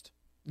Almost.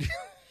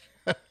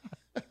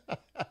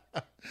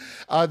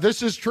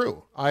 This is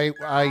true.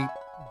 I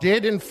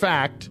did, in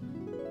fact,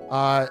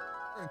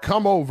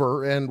 come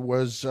over and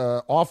was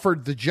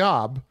offered the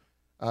job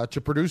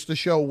to produce the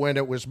show when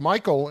it was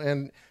Michael.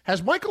 And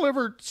has Michael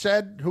ever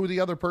said who the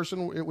other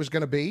person it was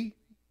going to be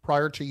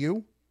prior to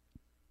you?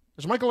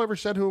 Has Michael ever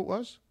said who it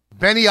was?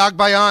 Benny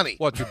Agbayani.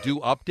 What, to do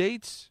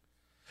updates?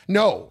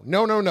 No.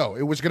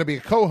 It was going to be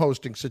a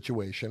co-hosting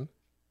situation.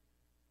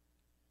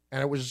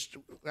 And it was,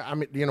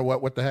 you know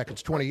what the heck?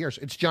 It's 20 years.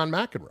 It's John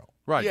McEnroe.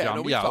 Right, yeah,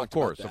 John. Of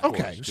course.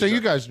 Okay, so you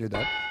guys knew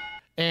that.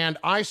 And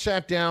I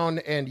sat down,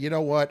 and you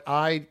know what?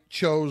 I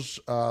chose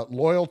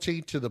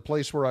loyalty to the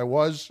place where I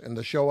was and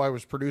the show I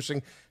was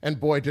producing, and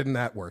boy, didn't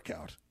that work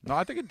out. No,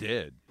 I think it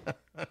did.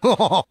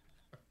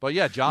 But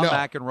yeah, John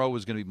McEnroe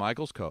was going to be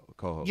Michael's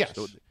co-host. Yes.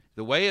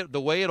 The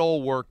way it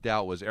all worked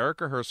out was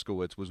Erica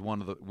Herskowitz was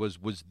one of the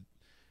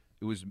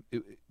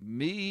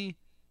me,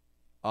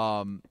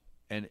 and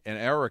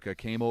Erica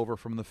came over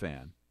from the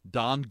Fan.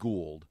 Don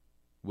Gould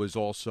was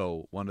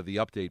also one of the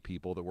update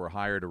people that were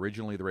hired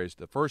originally.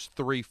 The first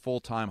 3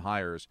 full-time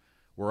hires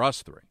were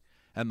us 3.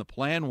 And the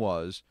plan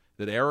was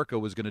that Erica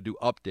was going to do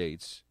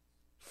updates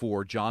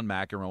for John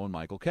McEnroe and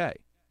Michael Kay.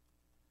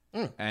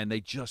 And they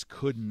just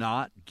could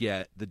not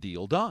get the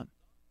deal done.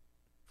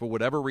 For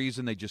whatever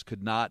reason, they just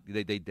could not.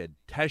 They did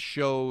test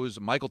shows.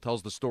 Michael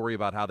tells the story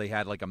about how they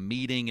had like a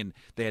meeting and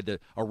they had to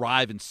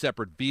arrive in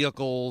separate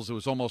vehicles. It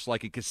was almost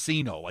like a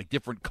casino, like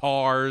different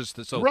cars,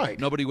 so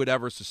nobody would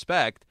ever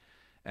suspect.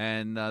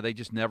 And they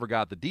just never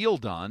got the deal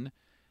done.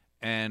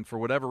 And for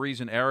whatever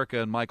reason,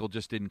 Erica and Michael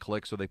just didn't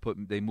click, so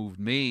they moved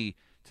me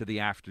to the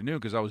afternoon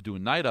because I was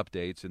doing night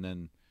updates, and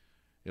then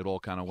it all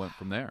kind of went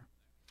from there.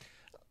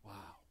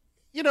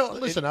 You know,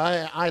 listen,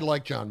 I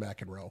like John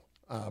McEnroe,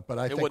 but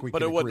I think we can agree.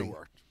 But it wouldn't have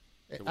worked.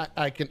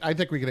 I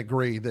think we can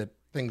agree that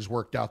things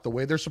worked out the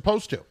way they're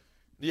supposed to.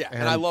 Yeah,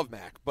 and I love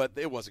Mac, but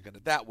it wasn't going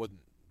to. That wouldn't.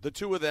 The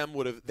two of them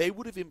would have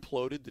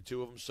imploded, the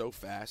two of them, so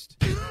fast.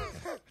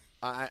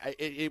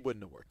 It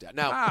wouldn't have worked out.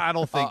 Now I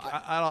don't think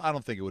I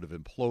don't think it would have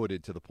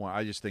imploded to the point.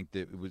 I just think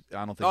that it was.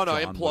 I don't think. Oh no,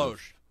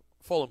 implosion,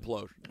 full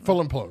implosion.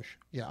 Full implosion.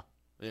 Yeah.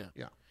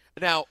 Yeah.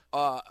 Now,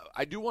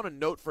 I do want to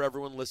note for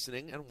everyone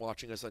listening and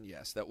watching us on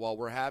Yes that while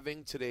we're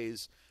having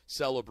today's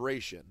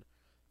celebration,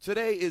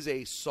 today is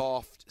a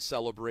soft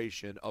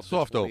celebration of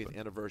the 20th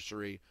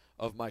anniversary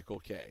of Michael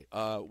Kay.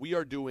 We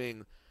are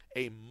doing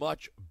a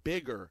much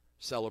bigger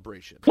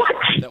celebration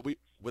that we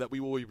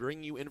will be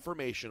bringing you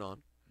information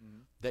on,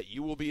 that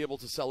you will be able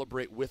to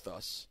celebrate with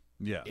us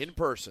in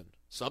person.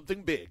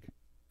 Something big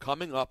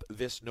coming up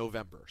this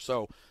November.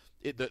 So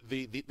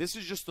this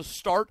is just the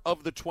start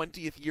of the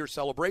 20th year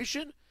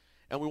celebration.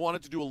 And we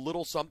wanted to do a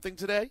little something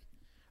today.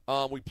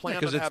 We plan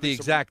because it's the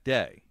exact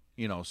day,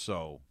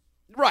 so.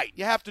 Right.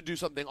 You have to do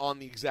something on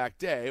the exact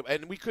day.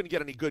 And we couldn't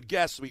get any good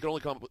guests. So we could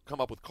only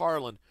come up with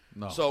Carlin.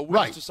 No. So we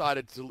just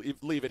decided to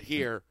leave it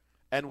here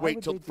and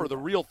wait for the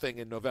real thing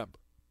in November.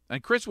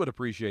 And Chris would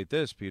appreciate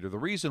this, Peter. The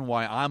reason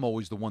why I'm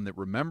always the one that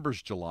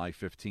remembers July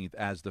 15th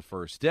as the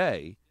first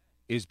day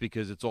is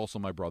because it's also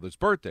my brother's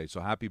birthday.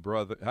 So happy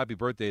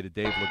birthday to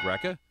Dave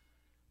LaGreca,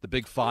 the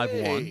big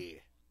 5'1".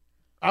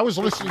 I was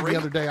listening the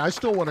other day. I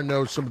still want to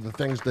know some of the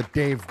things that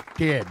Dave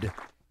did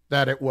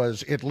that it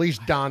was at least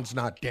Don's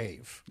not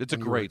Dave. It's a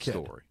great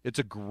story. It's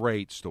a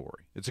great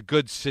story. It's a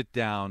good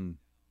sit-down,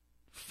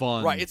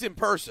 fun. Right, it's in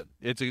person.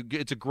 It's a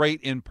great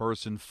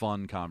in-person,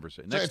 fun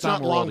conversation. Next it's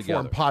time not we're all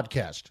together. long-form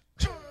podcast.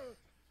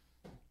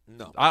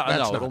 No.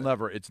 It'll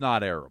never. It's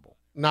not airable.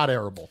 Not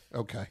airable.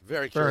 Okay.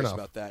 Very curious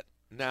about that.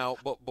 Now,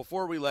 but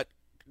before we let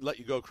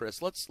you go,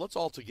 Chris, let's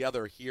all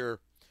together hear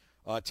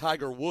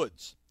Tiger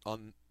Woods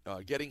on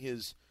getting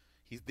his.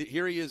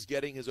 Here he is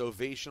getting his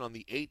ovation on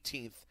the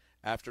 18th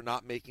after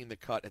not making the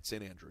cut at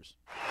St. Andrews.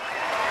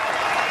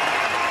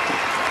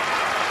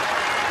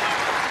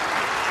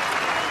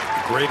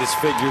 The greatest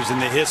figures in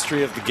the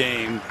history of the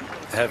game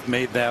have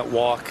made that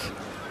walk.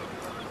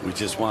 We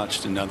just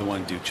watched another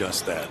one do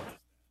just that.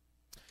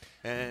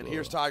 And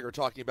here's Tiger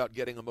talking about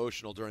getting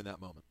emotional during that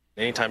moment.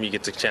 Anytime you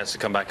get the chance to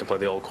come back and play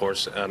the old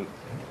course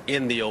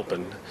in the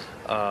Open,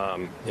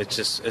 it's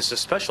just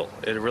special.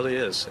 It really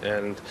is.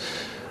 And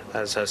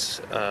as I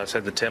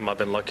said to Tim, I've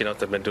been lucky enough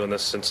to have been doing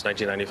this since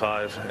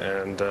 1995,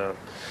 and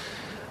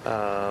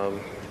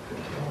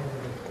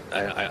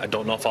I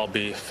don't know if I'll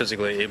be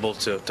physically able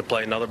to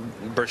play another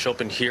British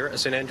Open here at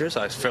St. Andrews.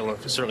 I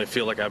certainly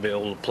feel like I'll be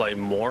able to play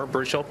more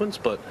British Opens,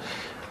 but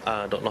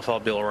I don't know if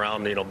I'll be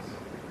around,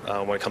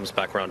 when it comes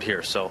back around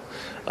here. So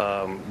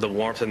the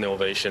warmth and the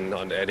ovation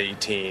at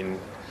 18,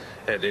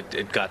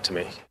 it got to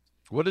me.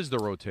 What is the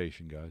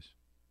rotation, guys?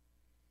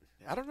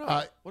 I don't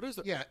know. What is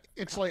it? Yeah,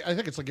 it's like I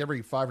think it's like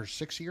every 5 or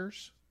 6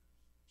 years,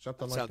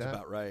 something like that. Sounds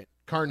about right.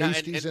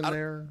 Carnousties in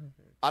there.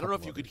 I don't know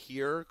if you could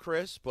hear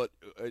Chris, but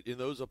in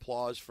those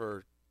applause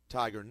for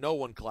Tiger, no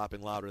one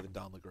clapping louder than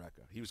Don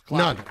LaGreca. He was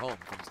clapping at home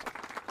from his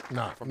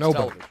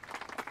television.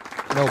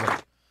 Nobody.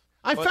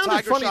 I found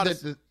it funny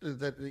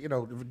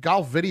that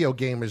golf video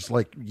game is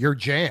like your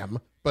jam,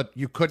 but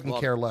you couldn't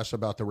care less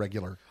about the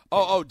regular.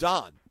 Oh,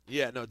 Don.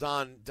 Yeah, no,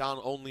 Don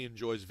only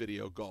enjoys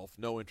video golf.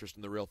 No interest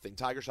in the real thing.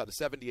 Tiger shot a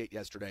 78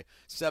 yesterday,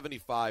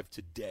 75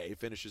 today.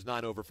 Finishes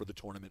 9 over for the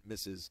tournament.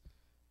 Misses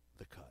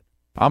the cut.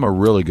 I'm a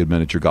really good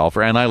miniature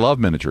golfer, and I love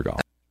miniature golf.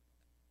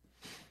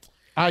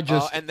 I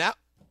just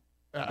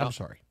I'm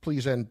sorry.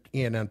 Please end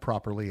ENN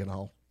properly, and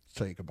I'll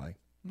say goodbye.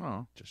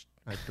 No,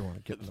 I don't want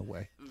to get in the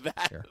way.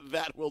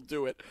 That will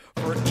do it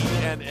for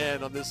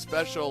ENN on this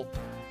special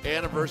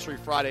anniversary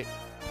Friday,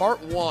 part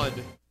 1.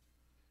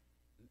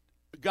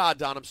 God,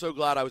 Don, I'm so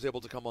glad I was able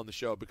to come on the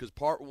show because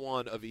part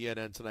 1 of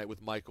ENN tonight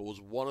with Michael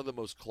was one of the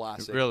most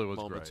classic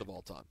moments of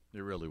all time. It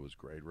really was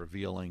great.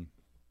 Revealing,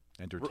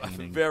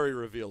 entertaining. Very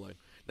revealing.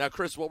 Now,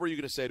 Chris, what were you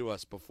going to say to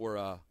us before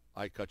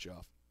I cut you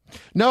off?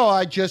 No,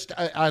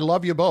 I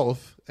love you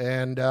both,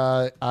 and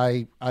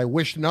I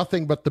wish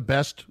nothing but the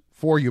best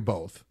for you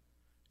both.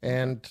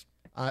 And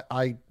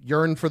I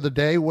yearn for the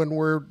day when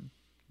we're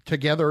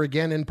together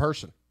again in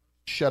person.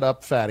 Shut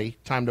up, fatty.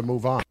 Time to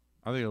move on.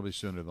 I think it'll be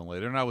sooner than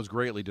later, and I was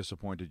greatly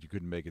disappointed you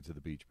couldn't make it to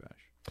the beach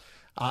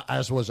bash.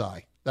 As was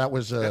I. That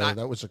was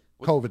a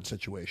COVID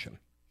situation.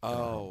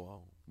 But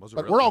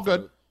we're all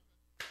good.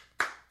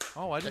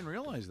 Oh, I didn't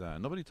realize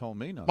that. Nobody told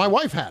me nothing. My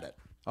wife had it.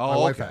 My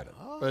wife had it,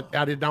 but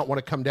I did not want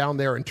to come down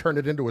there and turn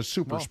it into a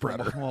super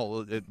spreader.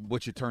 Well,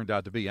 which it turned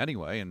out to be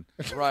anyway. And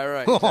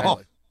right,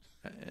 exactly.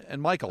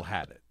 And Michael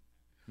had it.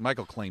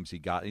 Michael claims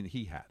he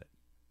had it.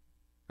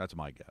 That's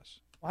my guess.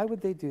 Why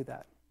would they do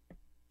that?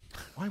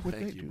 Why would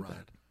they do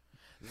that?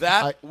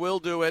 That will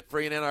do it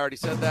for ENN. I already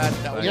said that.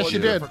 Yes, you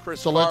did. For Chris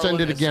so let's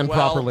end it Carlin again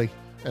properly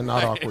and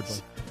not awkwardly.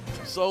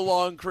 So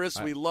long, Chris.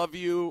 We love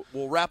you.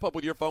 We'll wrap up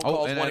with your phone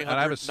calls. And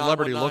I have a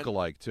celebrity 919.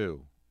 lookalike,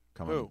 too,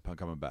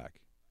 coming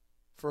back.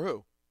 For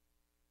who?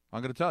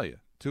 I'm going to tell you.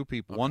 2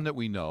 people. Okay. One that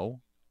we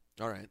know.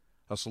 All right.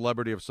 A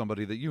celebrity of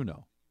somebody that you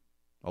know.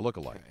 A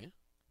lookalike. Okay.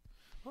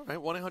 All right.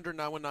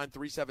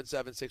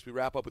 1-800-919-3776. We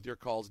wrap up with your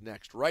calls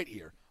next, right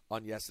here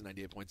on Yes and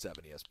 98.7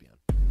 ESPN.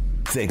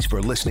 Thanks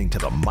for listening to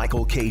the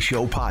Michael Kay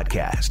Show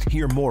podcast.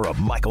 Hear more of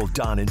Michael,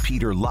 Don, and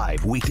Peter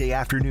live weekday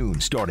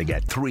afternoon starting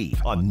at 3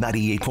 on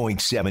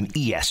 98.7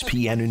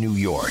 ESPN in New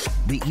York,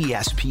 the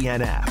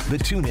ESPN app, the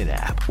TuneIn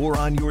app, or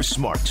on your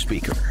smart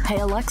speaker. Hey,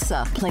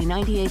 Alexa, play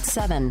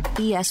 98.7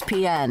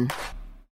 ESPN.